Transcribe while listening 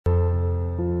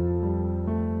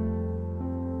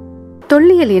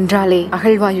தொல்லியல் என்றாலே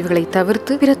அகழ்வாய்வுகளை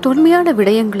தவிர்த்து பிற தொன்மையான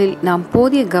விடயங்களில் நாம்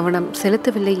போதிய கவனம்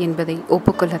செலுத்தவில்லை என்பதை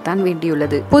ஒப்புக்கொள்ளத்தான்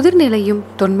வேண்டியுள்ளது. புதிர்நிலையும்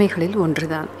தொன்மைகளில்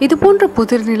ஒன்றுதான். இதுபோன்ற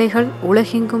புதிர்நிலைகள்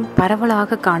உலகெங்கும்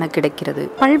பரவலாக காண கிடைக்கிறது.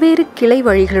 பல்வேறு கிளை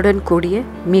வழிகளுடன் கூடிய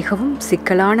மிகவும்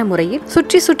சிக்கலான முறையில்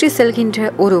சுற்றி சுற்றி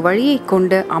செல்கின்ற ஒரு வழியை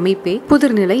கொண்ட அமைப்பே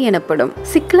புதிர்நிலை எனப்படும்.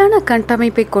 சிக்கலான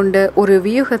கட்டமைப்பை கொண்ட ஒரு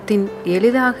வியூகத்தின்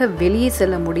எளிதாக வெளியே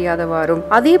செல்ல முடியாதவாறும்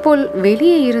அதேபோல்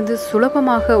வெளியே இருந்து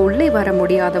சுலபமாக உள்ளே வர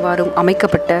முடியாதவாறும்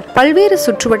அமைக்கப்பட்ட பல்வேறு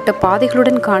சுற்றுவட்ட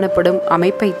பாதைகளுடன் காணப்படும்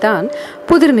அமைப்பைத்தான்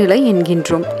புதிர்நிலை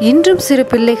என்கின்றோம். இன்றும் சிறு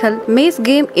பிள்ளைகள் மேஸ்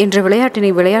கேம் என்ற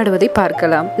விளையாட்டினை விளையாடுவதை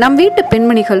பார்க்கலாம். நம் வீட்டு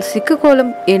பெண்மணிகள் சிக்கு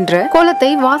கோலம் என்ற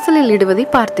கோலத்தை வாசலில் இடுவதை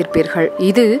பார்த்திருப்பீர்கள்.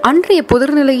 இது அன்றைய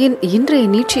புதிர்நிலையின் இன்றைய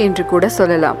நீட்சி என்று கூட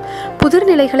சொல்லலாம்.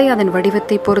 புதிர்நிலைகளை அதன்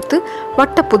வடிவத்தை பொறுத்து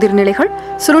வட்ட புதிர்நிலைகள்,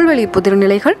 சுருள்வெளி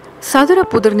புதிர்நிலைகள், சதுர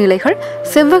புதிர்நிலைகள்,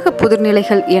 செவ்வக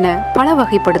புதிர்நிலைகள் என பல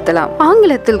வகைப்படுத்தலாம்.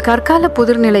 ஆங்கிலத்தில் கற்கால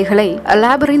புதிர்நிலைகளை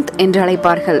லாபிரிந்த் என்று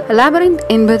அழைப்பார்கள். லாபிரிந்த்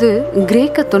என்பது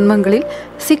கிரேக்க தொன்மங்களில்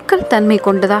சிக்கல் தன்மை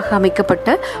கொண்டதாக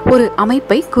அமைக்கப்பட்ட ஒரு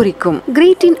அமைப்பை குறிக்கும்.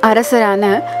 கிரீட்டின்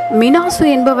அரசரான மினாசு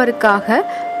என்பவருக்காக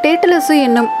டேட்டலசு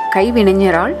என்னும்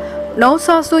கைவினைஞரால்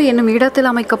நோசாசு என்னும் இடத்தில்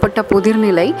அமைக்கப்பட்ட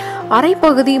புதிர்நிலை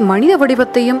அரைப்பகுதி மனித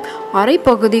வடிவத்தையும்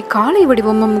அரைப்பகுதி காளை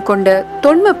வடிவமும் கொண்ட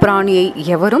தொன்ம பிராணியை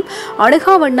எவரும்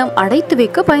அணுகா வண்ணம் அடைத்து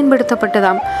வைக்க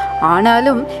பயன்படுத்தப்பட்டதாம்.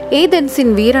 ஆனாலும்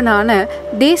ஏதென்ஸின் வீரனான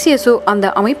தேசியசு அந்த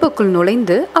அமைப்புக்குள்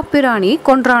நுழைந்து அப்பிராணியை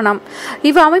கொன்றானாம்.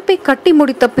 இவ்வமைப்பை கட்டி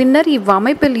முடித்த பின்னர்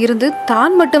இவ்வமைப்பில் இருந்து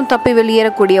தான் மட்டும் தப்பி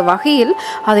வெளியேறக்கூடிய வகையில்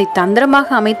அதை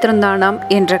தந்திரமாக அமைத்திருந்தானாம்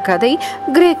என்ற கதை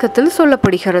கிரேக்கத்தில்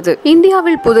சொல்லப்படுகிறது.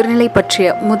 இந்தியாவில் புதிர்நிலை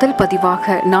பற்றிய முதல்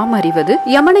பதிவாக நாம் அறிவது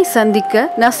யமனை சந்திக்க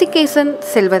நசிகேசன்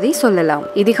செல்வதை சொல்லலாம்.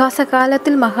 இதிகாச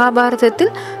காலத்தில்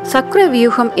மகாபாரதத்தில் சக்கர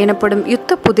வியூகம் எனப்படும்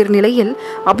யுத்த புதிர்நிலையில்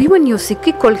அபிமன்யு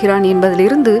சிக்கிக் கொள்கிறான்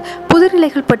என்பதிலிருந்து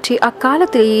புதிர்நிலைகள் பற்றி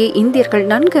அக்காலத்திலேயே இந்தியர்கள்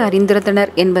நன்கு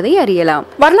அறிந்திருந்தனர் என்பதை அறியலாம்.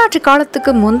 வரலாற்று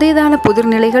காலத்துக்கு முந்தையதான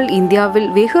புதிர்நிலைகள் இந்தியாவில்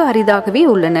வெகு அரிதாகவே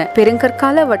உள்ளன.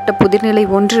 பெருங்கற்கால வட்ட புதிர்நிலை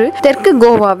ஒன்று தெற்கு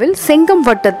கோவாவில் செங்கம்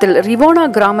வட்டத்தில் ரிவோனா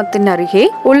கிராமத்தின் அருகே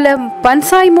உள்ள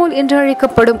பன்சாய்மோல் என்று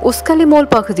அழைக்கப்படும்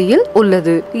உஸ்கலிமோல் பகுதியில்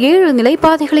உள்ளது. 7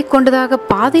 நிலைப்பாதைகளை கொண்டதாக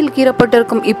பாதையில்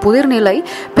கீறப்பட்டிருக்கும் இப்புதிர்நிலை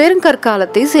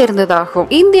பெருங்கற்காலத்தை சேர்ந்ததாகும்.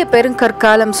 இந்திய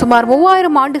பெருங்கற்காலம் சுமார்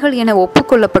 3000 ஆண்டுகள் என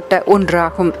ஒப்புக்கொள்ளப்பட்ட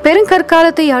ஒன்றாகும்.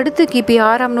 பெருங்கற்காலத்தை அடுத்து கிபி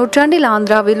 6ஆம் நூற்றாண்டில்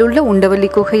ஆந்திராவில் உள்ள உண்டவல்லி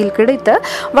குகையில் கிடைத்த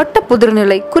வட்ட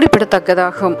புதிர்நிலை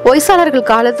குறிப்பிடத்தக்கதாகும். ஒய்சாளர்கள்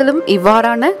காலத்திலும்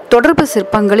இவ்வாறான தொடர்பு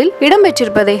சிற்பங்களில்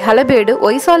இடம்பெற்றிருப்பதை ஹலபேடு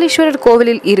ஒய்சாலீஸ்வரர்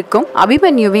கோவிலில் இருக்கும்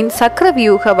அபிமன்யுவின்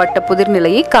சக்கரவியூக வட்ட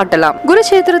புதிர்நிலையை காட்டலாம்.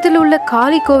 குருச்சேத்திரத்தில் உள்ள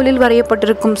காளி கோவிலில்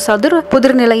வரையப்பட்டிருக்கும் சதுர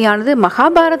புதிர்நிலையானது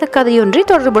மகாபாரத கதையொன்றை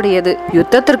தொடர்புடையது.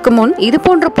 யுத்தத்திற்கு முன்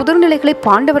இதுபோன்ற புதிர்நிலைகளை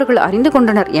பாண்டவர்கள் அறிந்து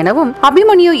கொண்டனர் எனவும்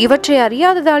அபிமன்யு இவற்றை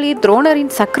அறியாததாலேயே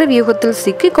துரோணரின் சக்கர வியூகத்தில்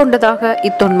சிக்கிக் கொண்டதாக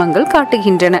இத்தொன்மங்கள்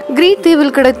காட்டுகின்றன. கிரீட்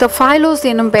தீவில் கிடைத்த ஃபைலோஸ்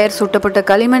என்னும் பெயர் சூட்டப்பட்ட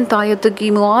களிமண் தாயத்து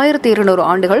கிமு 1200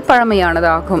 ஆண்டுகள்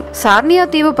பழமையானதாகும். சார்னியா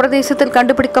தீவு பிரதேசத்தில்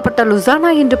கண்டுபிடிக்கப்பட்ட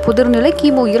லுசானா என்ற புதிர்நிலை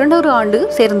கிமு 200 ஆண்டு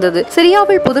சேர்ந்தது.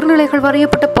 சிரியாவில் புதிர்நிலைகள்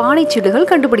வரையப்பட்ட பானைச்சீடுகள்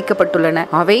கண்டுபிடிக்கப்பட்டுள்ளன.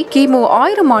 அவை கிமு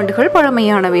 1000 ஆண்டுகள்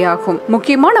பழமையானவையாகும்.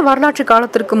 முக்கியமான வரலாற்று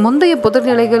காலத்திற்கு முந்தைய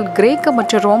புதிர்நிலைகள் கிரேக்க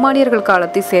மற்றும் ரோமானியர்கள்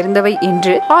காலத்தை சேர்ந்தவை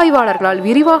என்று ஆய்வாளர்களால்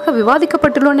விரிவாக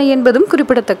விவாதிக்கப்பட்டுள்ளன என்பதும்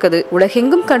குறிப்பிடத்தக்கது.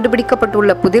 உலகெங்கும்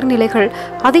கண்டுபிடிக்கப்பட்டுள்ள புதிர்நிலைகள்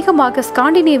அதிகமாக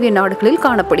ஸ்காண்டினேவிய நாடுகளில்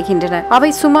காணப்படுகின்றன. அவை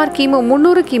சுமார் கிமு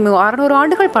 300 கிமு 600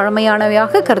 ஆண்டுகள்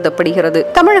பழமையானவையாக கருதப்படுகிறது.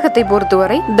 தமிழகத்தை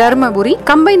பொறுத்தவரை தர்மபுரி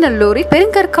கம்பைநல்லூரில்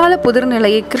பெருங்கற்கால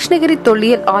புதிர்நிலையை கிருஷ்ணகிரி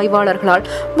தொல்லியல் ஆய்வாளர்களால்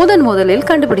முதலில்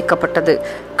கண்டுபிடிக்கப்பட்டது.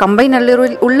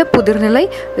 கம்பைநல்லூரில் உள்ள புதிர்நிலை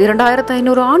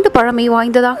 2500 ஆண்டு பழமை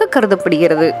வாய்ந்ததாக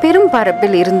கருதப்படுகிறது. பெரும்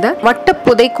பரப்பில் இருந்த வட்ட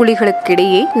புதை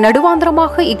குழிகளுக்கிடையே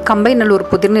நடுவாந்திரமாக இக்கம்பைநல்லூர்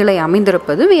புதிர்நிலை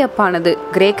அமைந்திருப்பது வியப்பானது.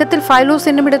 கிரேக்கத்தில் ஃபைலோஸ்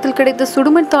என்னும் இடத்தில் கிடைத்த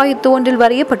சுடுமண் தாயத்து ஒன்றில்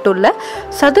வரையப்பட்டுள்ள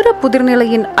சதுர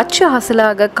புதிர்நிலையின் அச்சு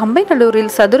அசலாக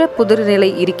கம்பைநல்லூரில் சதுர புதிர்நிலை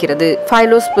இருக்கிறது.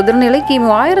 ஃபைலோஸ் புதிர்நிலை கிமு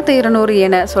 1200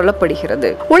 என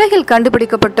சொல்லப்படுகிறது. உலகில்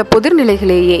கண்டுபிடிக்கப்பட்ட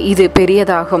புதிர்நிலைகளிலேயே இது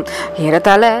பெரியதாகும்.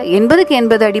 ஏறத்தாழ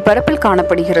 80 அடி பரப்பில்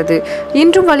காணப்படுகிறது.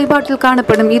 இன்றும் வழிபாட்டில்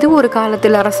காணப்படும் இது ஒரு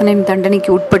காலத்தில் அரசனின்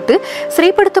தண்டனைக்கு உட்பட்டு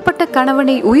சிறைப்படுத்தப்பட்ட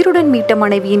கணவனை உயிருடன் மீட்ட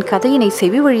மனைவியின் கதையினை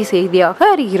செவி வழி செய்தியாக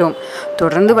அறிகிறோம்.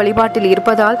 தொடர்ந்து வழிபாட்டில்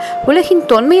இருப்பதால் உலகின்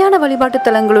தொன்மையான வழிபாட்டு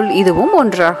தலங்களுள் இதுவும்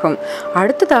ஒன்றாகும்.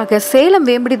 அடுத்ததாக சேலம்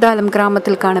வேம்படிதாளம்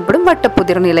கிராமத்தில் காணப்படும் வட்ட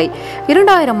புதிர்நிலை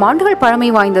 2000 ஆண்டுகள் பழமை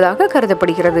வாய்ந்ததாக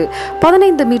கருதப்படுகிறது.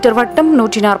 15 மீட்டர் வட்டம்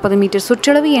 140 மீட்டர்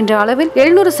சுற்றளவு என்ற அளவில்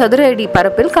 700 சதுர அடி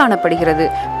பரப்பில் காணப்படுகிறது.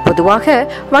 பொதுவாக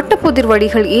வட்டப்புதிர்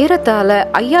வழிகள் ஏறத்தாழ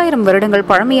 5000 வருடங்கள்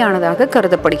பழமையானதாக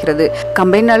கருதப்படுகிறது.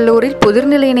 கம்பைநல்லூரில்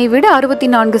புதிர்நிலையினை விட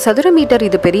 64 சதுர மீட்டர்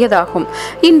இது பெரியதாகும்.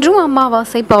 இன்றும்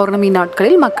அமாவாசை பௌர்ணமி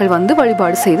நாட்களில் மக்கள் வந்து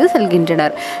வழிபாடு செய்து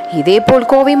செல்கின்றனர். இதேபோல்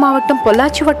கோவை மாவட்டம்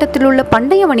பொள்ளாச்சி வட்டத்தில் உள்ள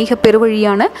பண்டைய வணிக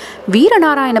பெருவழியான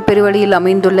வீரநாராயண பெருவழியில்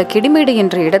அமைந்துள்ள கிடிமேடு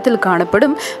என்ற இடத்தில்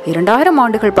காணப்படும் 2000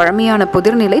 ஆண்டுகள் பழமையான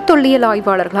புதிர்நிலை தொல்லியல்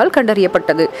ஆய்வாளர்களால்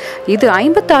கண்டறியப்பட்டது. இது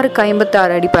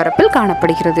 56 அடி பரப்பில்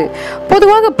காணப்படுகிறது.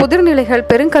 பொதுவாக புதிர்நிலைகள்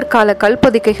பெருங்கற்கால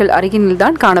கல்பதிக்கைகள்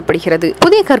அருகினில்தான் காணப்படுகிறது.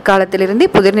 புதிய கற்காலத்திலிருந்தே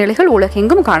புதிர்நிலைகள்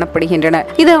உலகெங்கும் காணப்படுகின்றன.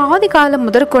 இது ஆதி காலம்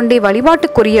முதற்கொண்டே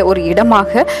வழிபாட்டுக்குரிய ஒரு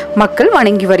இடமாக மக்கள்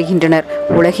வணங்கி வருகின்றனர்.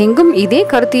 உலகெங்கும் இதே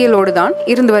கருத்தியலோடுதான்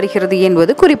இருந்து வருகிறது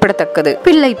என்பது குறிப்பிடத்தக்கது.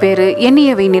 பிள்ளை பேறு,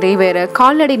 எண்ணியவை நிறைவேற,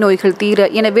 கால்நடை நோய்கள் தீர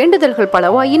என வேண்டுதல்கள்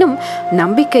பலவாயினும்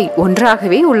நம்பிக்கை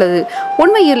ஒன்றாகவே உள்ளது.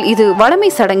 உண்மையில் இது வளமை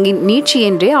சடங்கின் நீட்சி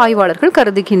என்றே ஆய்வாளர்கள்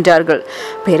கருதுகின்றார்கள்.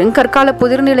 பெருங்கற்கால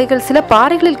புதிர்நிலைகள் சில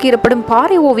பாறைகளில் கீறப்படும்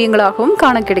பாறை ஓவியங்களாகவும்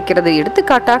காண கிடைக்கிறது.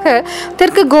 எடுத்துக்காட்டாக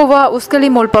தெற்கு கோவா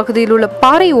உஸ்கலிமோல் பகுதியில் உள்ள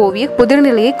பாறை ஓவிய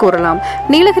புதிர்நிலையை கூறலாம்.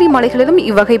 நீலகிரி மலைகளிலும்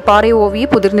இவ்வகை பாறை ஓவிய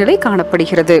புதிர்நிலை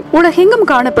காணப்படுகிறது. உலகெங்கும்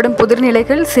காணப்படும்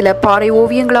புதிர்நிலைகள் சில பாறை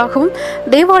ஓவியங்களாகவும்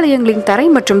தேவாலயங்களின் தரை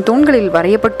மற்றும் தூண்களில்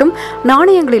வரையப்பட்டும்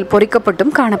நாணயங்களில்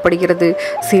பொறிக்கப்பட்டும் காணப்படுகிறது.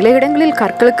 சில இடங்களில்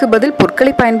கற்களுக்கு பதில்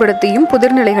பொருட்களை பயன்படுத்தியும்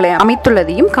புதிர்நிலைகளை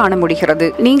அமைத்துள்ளதையும் காண முடிகிறது.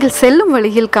 நீங்கள் செல்லும்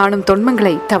வழியில் காணும்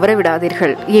தொன்மங்களை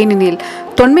தவறவிடாதீர்கள். ஏனெனில்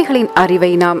தொன்மைகளின்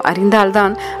அறிவை நாம்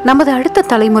அறிந்தால்தான் நமது அடுத்த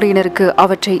தலைமுறையினருக்கு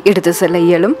அவற்றை எடுத்து செல்ல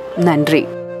இயலும். நன்றி.